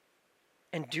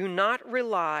 and do not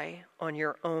rely on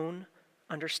your own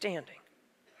understanding.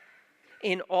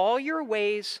 In all your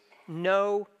ways,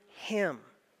 know Him,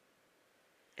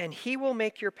 and He will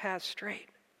make your path straight.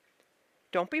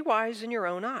 Don't be wise in your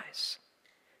own eyes.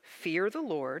 Fear the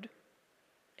Lord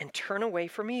and turn away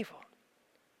from evil.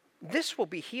 This will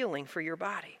be healing for your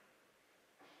body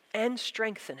and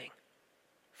strengthening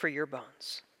for your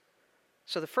bones.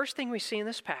 So the first thing we see in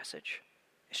this passage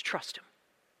is trust Him.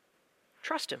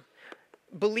 Trust Him.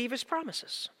 Believe His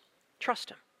promises.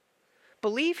 Trust Him.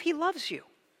 Believe He loves you.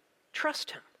 Trust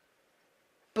Him.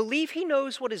 Believe He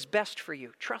knows what is best for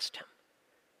you. Trust Him.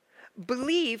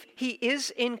 Believe He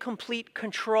is in complete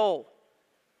control.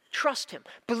 Trust Him.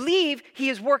 Believe He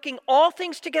is working all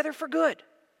things together for good.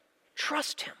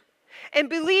 Trust Him. And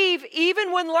believe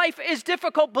even when life is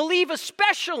difficult. Believe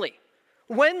especially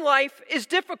when life is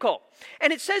difficult.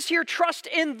 And it says here, trust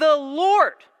in the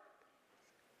Lord.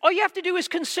 All you have to do is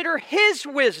consider His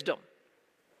wisdom.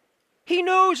 He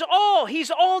knows all.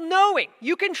 He's all-knowing.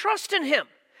 You can trust in Him.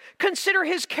 Consider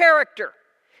His character.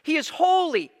 He is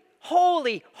holy,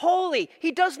 holy, holy.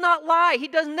 He does not lie. He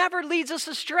never leads us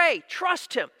astray.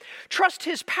 Trust Him. Trust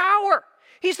His power.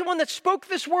 He's the one that spoke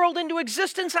this world into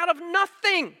existence out of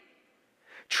nothing.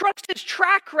 Trust his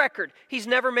track record. He's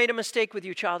never made a mistake with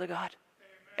you, child of God.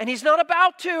 And he's not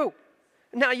about to.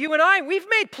 Now, you and I, we've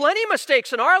made plenty of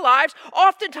mistakes in our lives.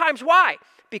 Oftentimes, why?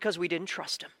 Because we didn't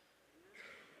trust him.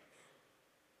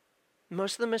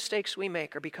 Most of the mistakes we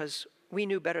make are because we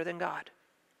knew better than God.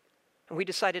 And we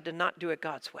decided to not do it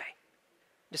God's way.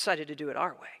 Decided to do it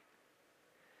our way.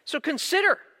 So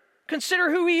consider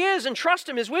who he is and trust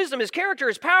him, his wisdom, his character,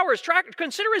 his power, his track.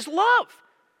 Consider his love.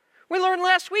 We learned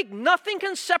last week, nothing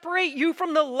can separate you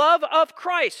from the love of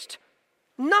Christ.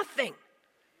 Nothing.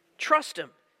 Trust him.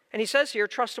 And he says here,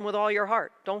 trust him with all your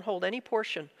heart. Don't hold any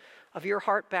portion of your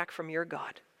heart back from your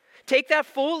God. Take that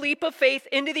full leap of faith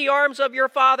into the arms of your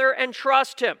Father and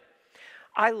trust him.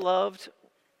 I loved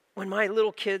when my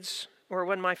little kids, or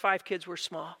when my 5 kids were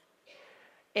small.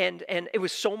 And it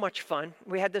was so much fun.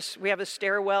 We have a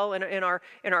stairwell in our,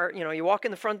 you walk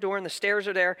in the front door and the stairs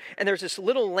are there, and there's this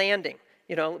little landing,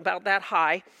 about that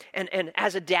high. And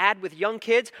as a dad with young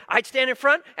kids, I'd stand in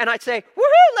front and I'd say,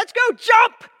 woohoo, let's go,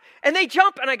 jump! And they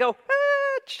jump and I go,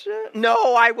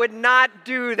 no, I would not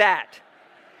do that.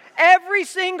 Every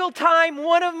single time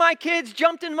one of my kids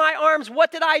jumped in my arms,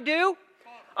 what did I do?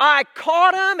 I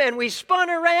caught him and we spun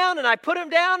around and I put him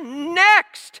down.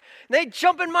 Next, they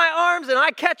jump in my arms and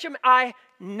I catch him. I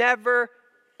never,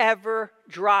 ever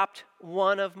dropped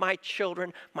one of my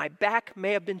children. My back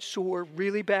may have been sore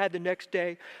really bad the next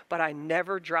day, but I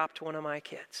never dropped one of my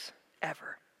kids,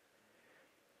 ever.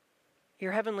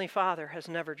 Your Heavenly Father has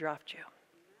never dropped you.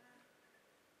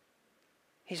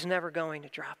 He's never going to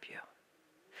drop you.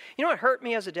 You know what hurt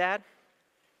me as a dad?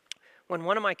 When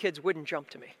one of my kids wouldn't jump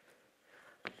to me.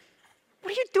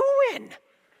 What are you doing?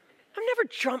 I've never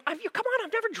jumped. Come on,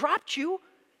 I've never dropped you.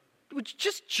 Would you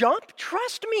just jump?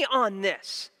 Trust me on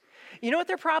this. You know what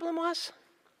their problem was?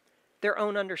 Their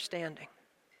own understanding.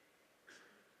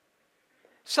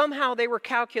 Somehow they were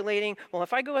calculating, well,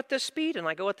 if I go at this speed and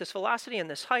I go at this velocity and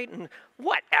this height and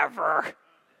whatever.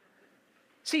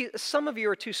 See, some of you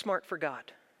are too smart for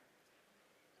God.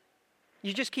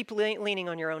 You just keep leaning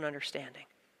on your own understanding.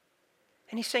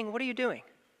 And he's saying, what are you doing?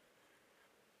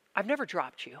 I've never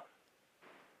dropped you.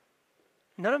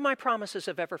 None of my promises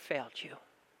have ever failed you.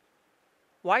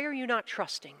 Why are you not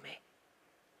trusting me?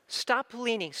 Stop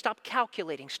leaning, stop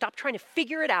calculating, stop trying to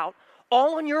figure it out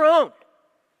all on your own.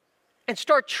 And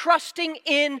start trusting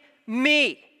in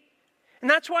me. And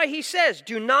that's why he says,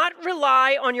 do not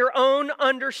rely on your own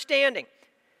understanding.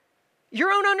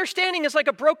 Your own understanding is like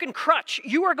a broken crutch.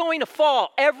 You are going to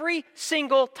fall every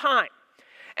single time.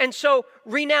 And so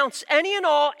renounce any and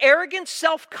all arrogant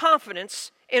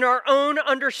self-confidence in our own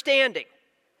understanding.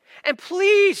 And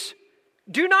please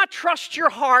do not trust your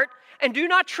heart and do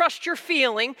not trust your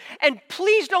feeling. And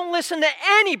please don't listen to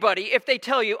anybody if they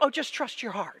tell you, oh, just trust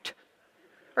your heart.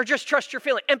 Or just trust your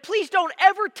feeling. And please don't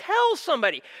ever tell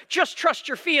somebody, just trust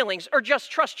your feelings or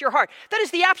just trust your heart. That is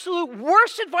the absolute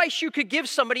worst advice you could give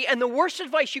somebody and the worst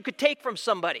advice you could take from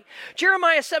somebody.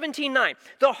 Jeremiah 17:9.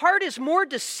 The heart is more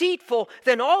deceitful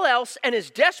than all else and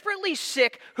is desperately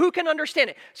sick. Who can understand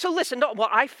it? So listen, well,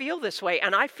 I feel this way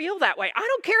and I feel that way. I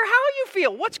don't care how you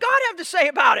feel. What's God have to say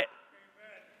about it?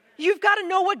 You've got to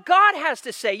know what God has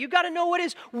to say. You've got to know what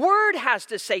his word has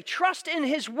to say. Trust in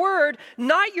his word,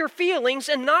 not your feelings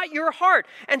and not your heart.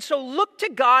 And so look to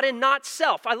God and not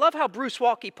self. I love how Bruce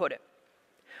Walke put it.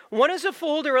 One is a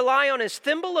fool to rely on his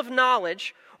thimble of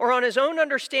knowledge or on his own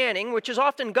understanding, which is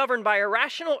often governed by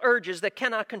irrational urges that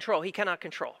he cannot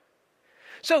control.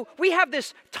 So we have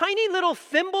this tiny little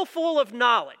thimbleful of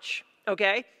knowledge,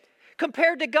 okay,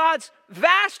 compared to God's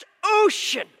vast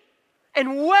ocean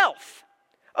and wealth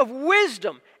of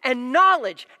wisdom and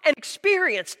knowledge and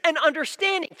experience and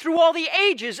understanding through all the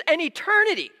ages and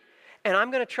eternity. And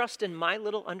I'm going to trust in my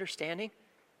little understanding?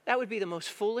 That would be the most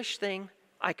foolish thing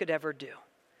I could ever do.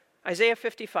 Isaiah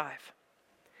 55.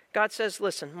 God says,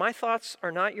 listen, my thoughts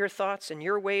are not your thoughts and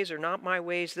your ways are not my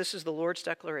ways. This is the Lord's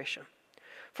declaration.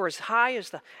 For as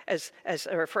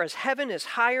heaven is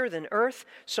higher than earth,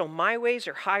 so my ways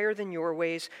are higher than your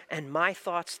ways, and my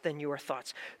thoughts than your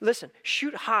thoughts. Listen,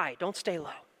 shoot high, don't stay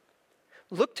low.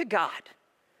 Look to God,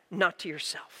 not to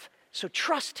yourself. So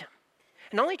trust him.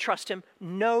 And not only trust him,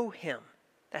 know him.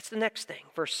 That's the next thing,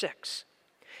 verse 6.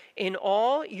 In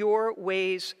all your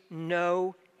ways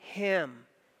know him,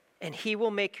 and he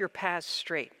will make your paths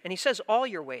straight. And he says all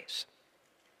your ways.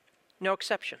 No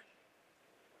exception.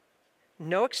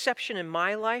 No exception in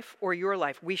my life or your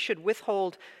life. We should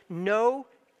withhold no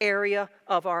area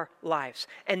of our lives.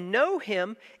 And know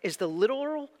him is the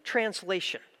literal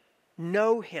translation.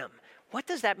 Know him. What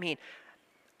does that mean?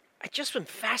 I've just been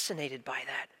fascinated by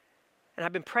that. And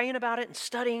I've been praying about it and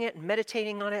studying it and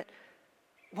meditating on it.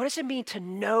 What does it mean to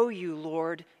know you,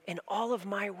 Lord, in all of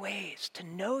my ways? To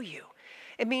know you.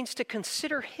 It means to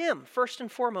consider him first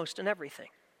and foremost in everything.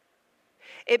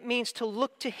 It means to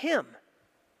look to him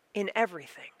in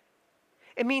everything.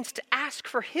 It means to ask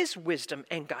for his wisdom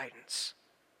and guidance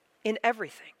in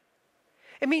everything.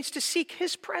 It means to seek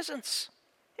his presence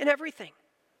in everything.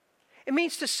 It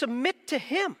means to submit to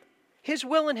him, his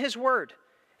will and his word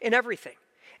in everything.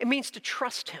 It means to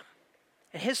trust him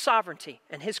and his sovereignty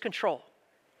and his control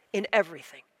in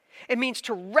everything. It means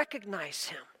to recognize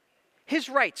him, his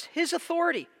rights, his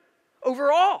authority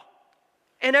over all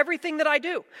and everything that I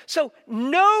do. So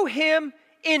know him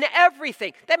in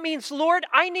everything. That means, Lord,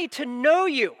 I need to know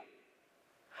you.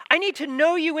 I need to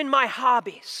know you in my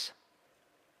hobbies.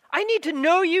 I need to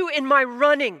know you in my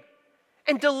running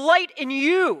and delight in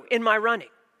you in my running.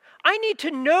 I need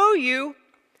to know you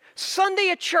Sunday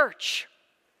at church,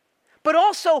 but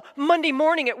also Monday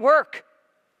morning at work.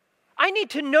 I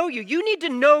need to know you. You need to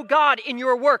know God in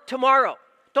your work tomorrow.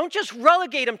 Don't just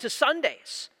relegate him to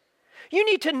Sundays. You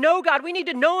need to know God. We need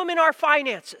to know him in our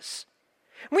finances.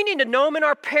 We need to know him in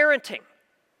our parenting.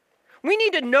 We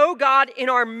need to know God in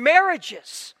our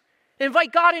marriages.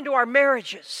 Invite God into our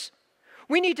marriages.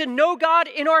 We need to know God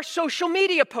in our social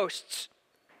media posts.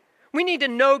 We need to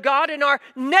know God in our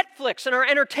Netflix and our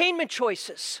entertainment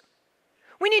choices.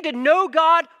 We need to know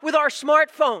God with our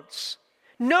smartphones.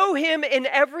 Know him in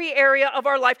every area of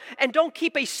our life, and don't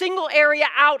keep a single area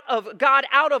out of God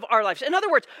out of our lives. In other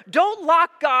words, don't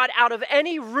lock God out of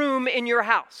any room in your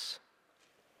house.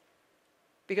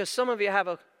 Because some of you have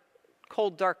a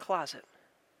cold, dark closet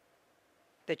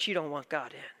that you don't want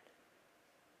God in.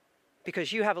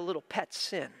 Because you have a little pet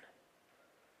sin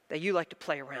that you like to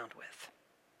play around with.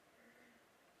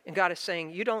 And God is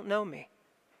saying, you don't know me.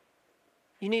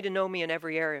 You need to know me in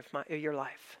every area of your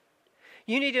life.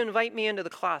 You need to invite me into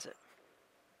the closet.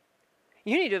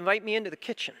 You need to invite me into the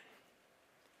kitchen.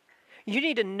 You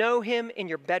need to know him in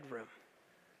your bedroom.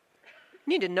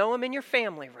 You need to know him in your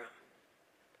family room.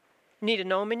 You need to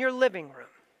know him in your living room.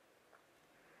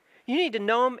 You need to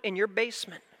know him in your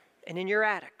basement and in your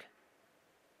attic.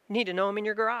 You need to know him in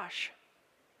your garage.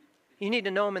 You need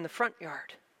to know him in the front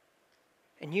yard.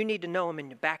 And you need to know him in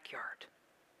the backyard.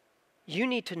 You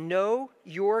need to know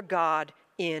your God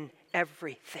in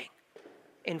everything.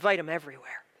 Invite him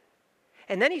everywhere.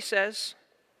 And then he says,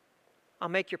 I'll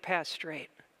make your path straight.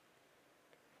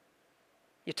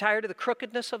 You tired of the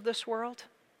crookedness of this world?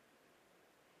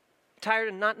 Tired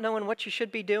of not knowing what you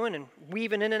should be doing and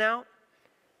weaving in and out?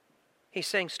 He's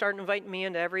saying, start inviting me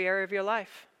into every area of your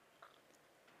life,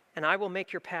 and I will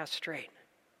make your path straight.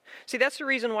 See, that's the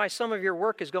reason why some of your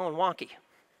work is going wonky.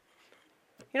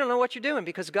 You don't know what you're doing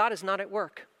because God is not at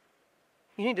work.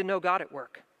 You need to know God at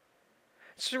work.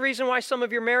 It's the reason why some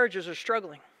of your marriages are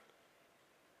struggling.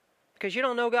 Because you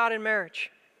don't know God in marriage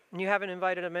and you haven't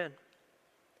invited him in.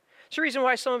 It's the reason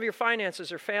why some of your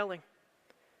finances are failing.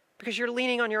 Because you're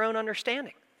leaning on your own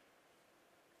understanding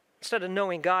instead of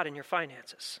knowing God in your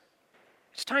finances.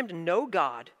 It's time to know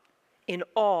God in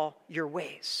all your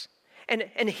ways.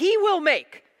 And he will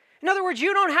make. In other words,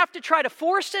 you don't have to try to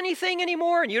force anything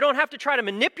anymore, and you don't have to try to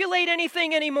manipulate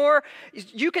anything anymore.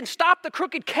 You can stop the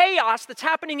crooked chaos that's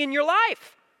happening in your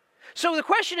life. So the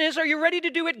question is, are you ready to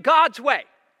do it God's way?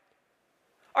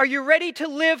 Are you ready to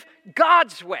live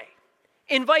God's way?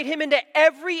 Invite him into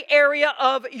every area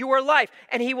of your life,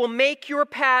 and he will make your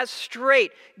paths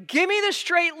straight. Give me the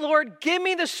straight, Lord. Give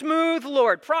me the smooth,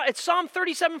 Lord. It's Psalm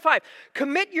 37:5.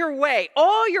 Commit your way,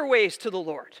 all your ways to the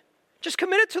Lord. Just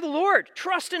commit it to the Lord.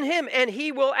 Trust in him, and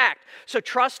he will act. So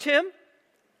trust him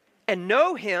and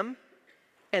know him,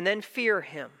 and then fear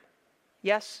him.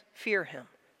 Yes, fear him.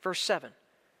 Verse 7.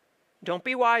 Don't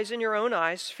be wise in your own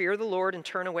eyes. Fear the Lord and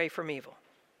turn away from evil.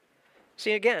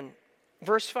 See again,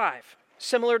 verse 5.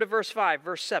 Similar to verse 5,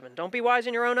 verse 7. Don't be wise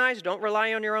in your own eyes. Don't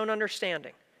rely on your own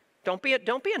understanding. Don't be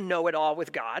a know-it-all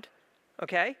with God,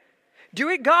 okay? Do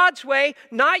it God's way,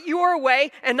 not your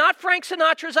way, and not Frank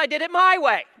Sinatra's I did it my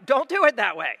way. Don't do it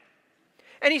that way.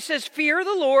 And he says, fear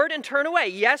the Lord and turn away.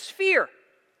 Yes, fear.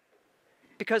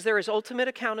 Because there is ultimate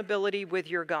accountability with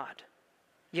your God.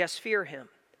 Yes, fear him.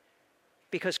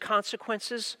 Because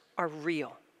consequences are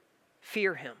real.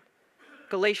 Fear him.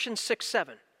 Galatians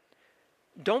 6:7.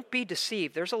 Don't be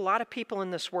deceived. There's a lot of people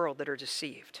in this world that are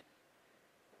deceived.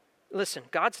 Listen,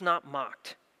 God's not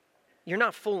mocked. You're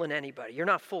not fooling anybody. You're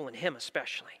not fooling him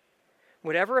especially.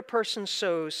 Whatever a person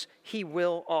sows, he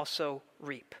will also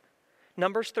reap.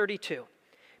 Numbers 32.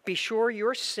 Be sure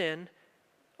your sin,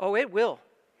 it will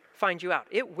find you out.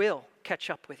 It will catch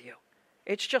up with you.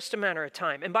 It's just a matter of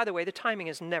time. And by the way, the timing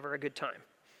is never a good time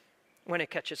when it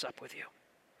catches up with you.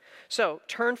 So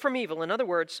turn from evil. In other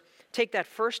words, take that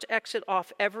first exit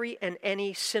off every and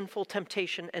any sinful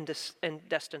temptation and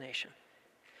destination.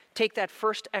 Take that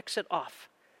first exit off,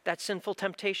 that sinful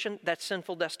temptation, that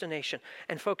sinful destination,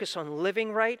 and focus on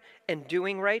living right and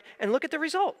doing right. And look at the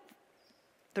result.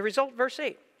 The result, verse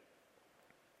 8.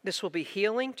 This will be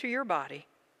healing to your body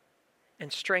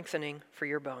and strengthening for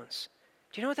your bones.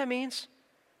 Do you know what that means?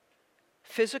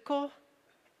 Physical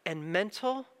and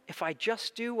mental, if I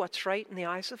just do what's right in the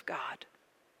eyes of God,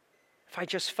 if I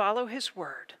just follow His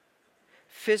word,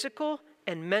 physical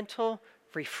and mental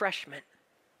refreshment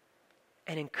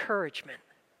and encouragement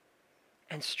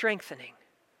and strengthening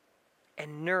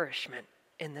and nourishment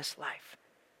in this life.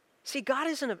 See, God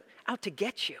isn't out to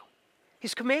get you.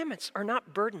 His commandments are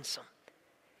not burdensome.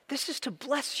 This is to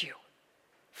bless you.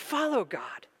 Follow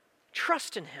God.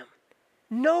 Trust in Him.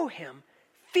 Know Him.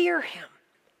 Fear Him.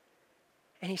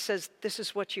 And He says, this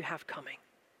is what you have coming.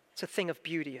 It's a thing of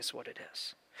beauty is what it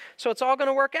is. So it's all going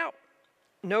to work out.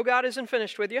 Know God isn't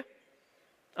finished with you.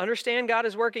 Understand God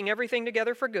is working everything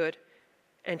together for good.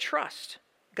 And trust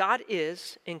God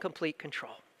is in complete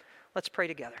control. Let's pray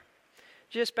together.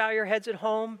 Just bow your heads at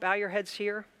home. Bow your heads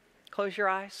here. Close your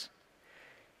eyes.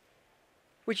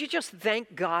 Would you just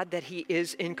thank God that He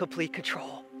is in complete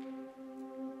control?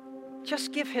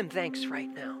 Just give Him thanks right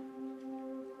now.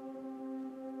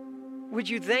 Would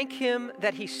you thank Him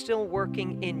that He's still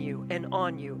working in you and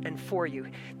on you and for you?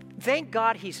 Thank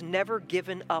God He's never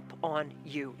given up on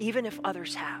you, even if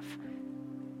others have.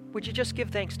 Would you just give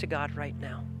thanks to God right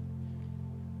now?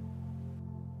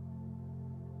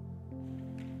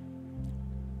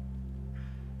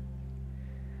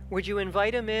 Would you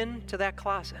invite Him in to that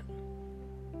closet?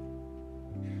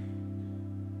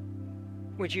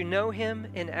 Would you know Him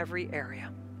in every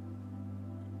area?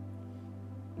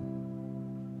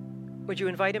 Would you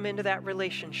invite Him into that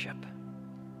relationship?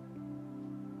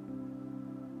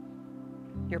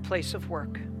 Your place of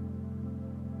work.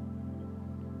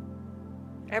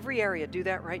 Every area, do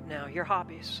that right now. Your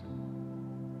hobbies.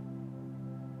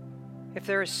 If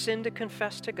there is sin to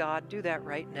confess to God, do that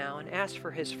right now and ask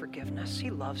for His forgiveness.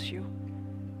 He loves you.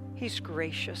 He's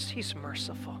gracious. He's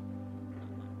merciful.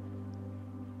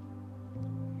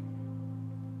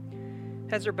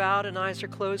 Heads are bowed and eyes are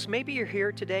closed. Maybe you're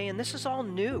here today and this is all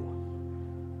new.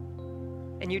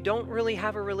 And you don't really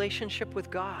have a relationship with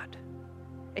God.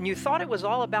 And you thought it was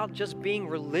all about just being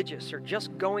religious or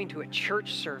just going to a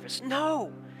church service.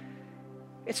 No.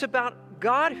 It's about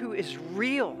God who is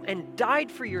real and died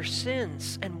for your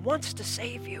sins and wants to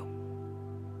save you.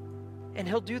 And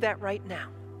He'll do that right now.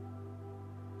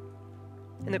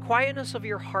 In the quietness of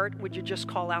your heart, would you just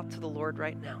call out to the Lord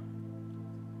right now?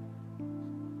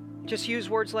 Just use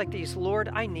words like these. Lord,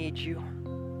 I need you.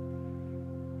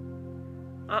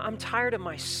 I'm tired of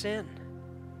my sin.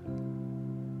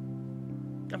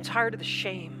 I'm tired of the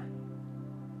shame.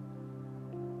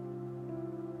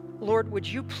 Lord, would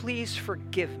you please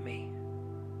forgive me?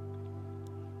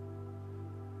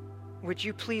 Would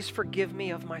you please forgive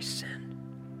me of my sin?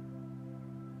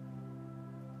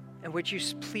 And would you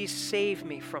please save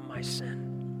me from my sin?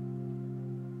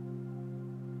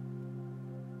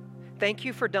 Thank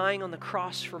you for dying on the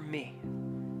cross for me.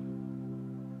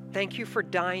 Thank you for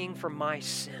dying for my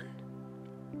sin.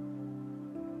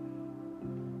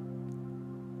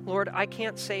 Lord, I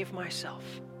can't save myself.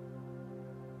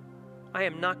 I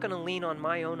am not going to lean on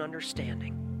my own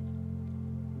understanding.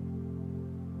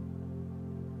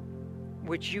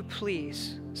 Would you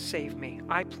please save me?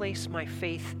 I place my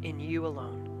faith in you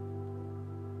alone.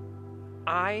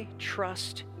 I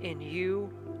trust in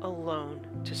you alone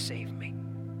to save me.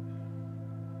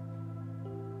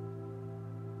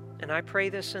 And I pray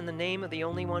this in the name of the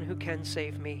only one who can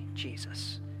save me,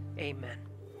 Jesus. Amen.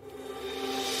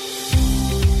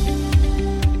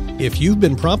 If you've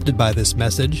been prompted by this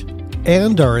message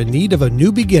and are in need of a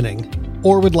new beginning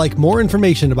or would like more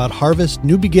information about Harvest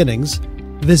New Beginnings,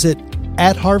 visit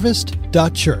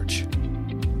 @harvest.church.